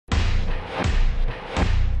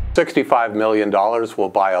$65 million will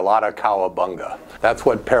buy a lot of cowabunga. That's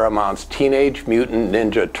what Paramount's Teenage Mutant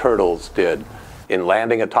Ninja Turtles did in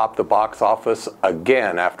landing atop the box office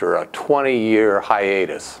again after a 20-year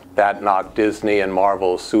hiatus. That knocked Disney and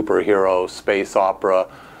Marvel's superhero space opera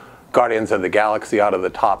Guardians of the Galaxy out of the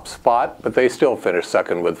top spot, but they still finished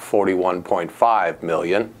second with $41.5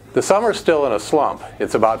 million. The summer's still in a slump.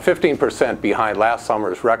 It's about 15% behind last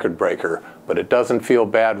summer's record breaker, but it doesn't feel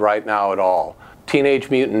bad right now at all. Teenage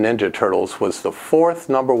Mutant Ninja Turtles was the fourth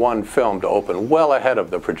 #1 film to open well ahead of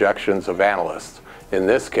the projections of analysts, in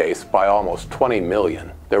this case by almost 20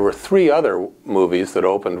 million. There were 3 other movies that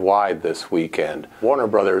opened wide this weekend. Warner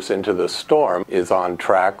Brothers' Into the Storm is on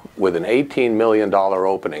track with an $18 million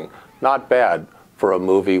opening. Not bad for a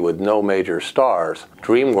movie with no major stars.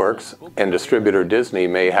 DreamWorks and distributor Disney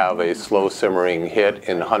may have a slow-simmering hit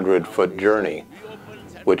in 100-Foot Journey,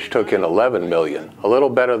 which took in $11 million, a little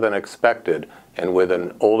better than expected, and with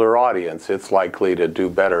an older audience, it's likely to do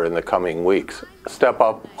better in the coming weeks. Step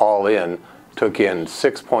Up All In took in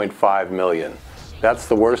 $6.5 million. That's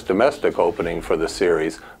the worst domestic opening for the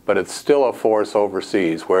series, but it's still a force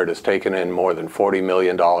overseas where it has taken in more than $40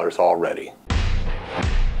 million already.